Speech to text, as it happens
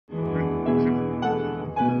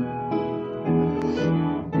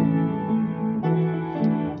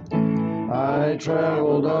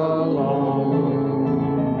traveled alone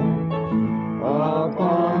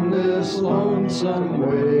upon this lonesome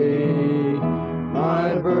way.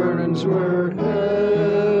 My burdens were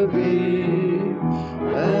heavy,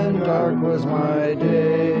 and dark was my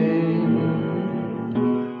day.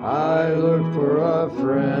 I looked for a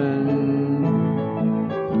friend,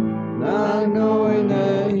 not knowing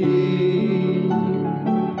that he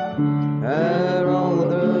had all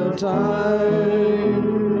the time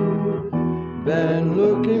been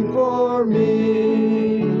looking for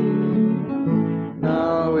me.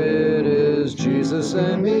 Now it is Jesus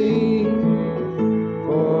and me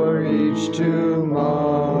for each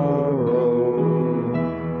tomorrow,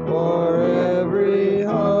 for every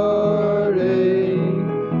heartache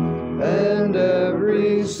and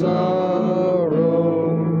every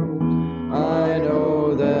sorrow. I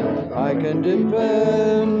know that I can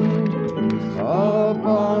depend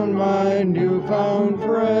upon my newfound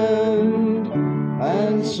friend,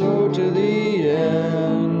 and so to the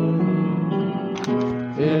end,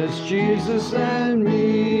 it's Jesus and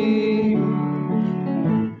me.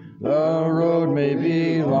 The road may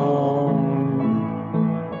be long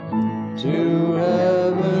to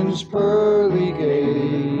heaven's pearly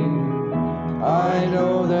gate. I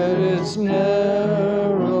know that it's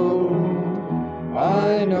narrow,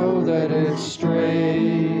 I know that it's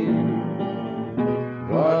straight,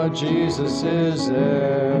 but Jesus is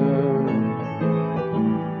there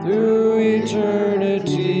through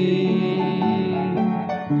eternity.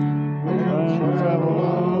 We'll travel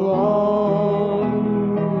along,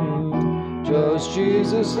 just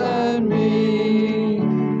Jesus and me.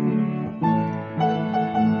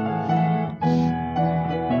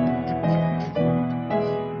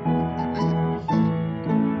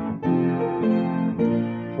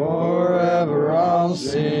 Forever I'll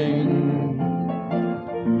sing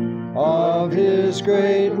of His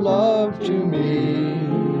great love to me.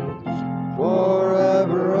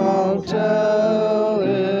 Forever I'll tell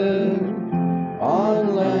it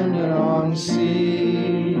on land and on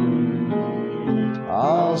sea.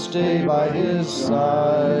 I'll stay by His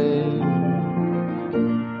side,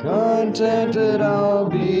 contented I'll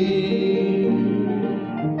be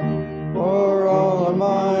for all of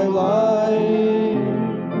my life.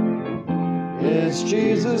 It's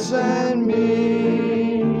Jesus and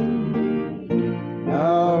me.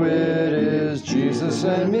 Now it is Jesus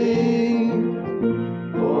and me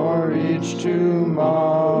for each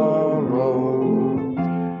tomorrow,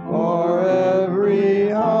 for every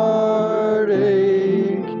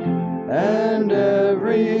heartache and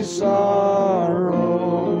every sorrow.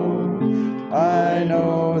 I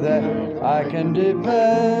know that I can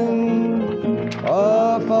depend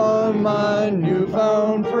upon my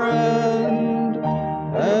newfound friend,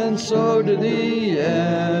 and so to the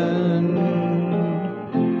end,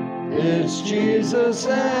 it's Jesus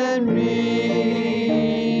and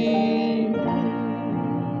me.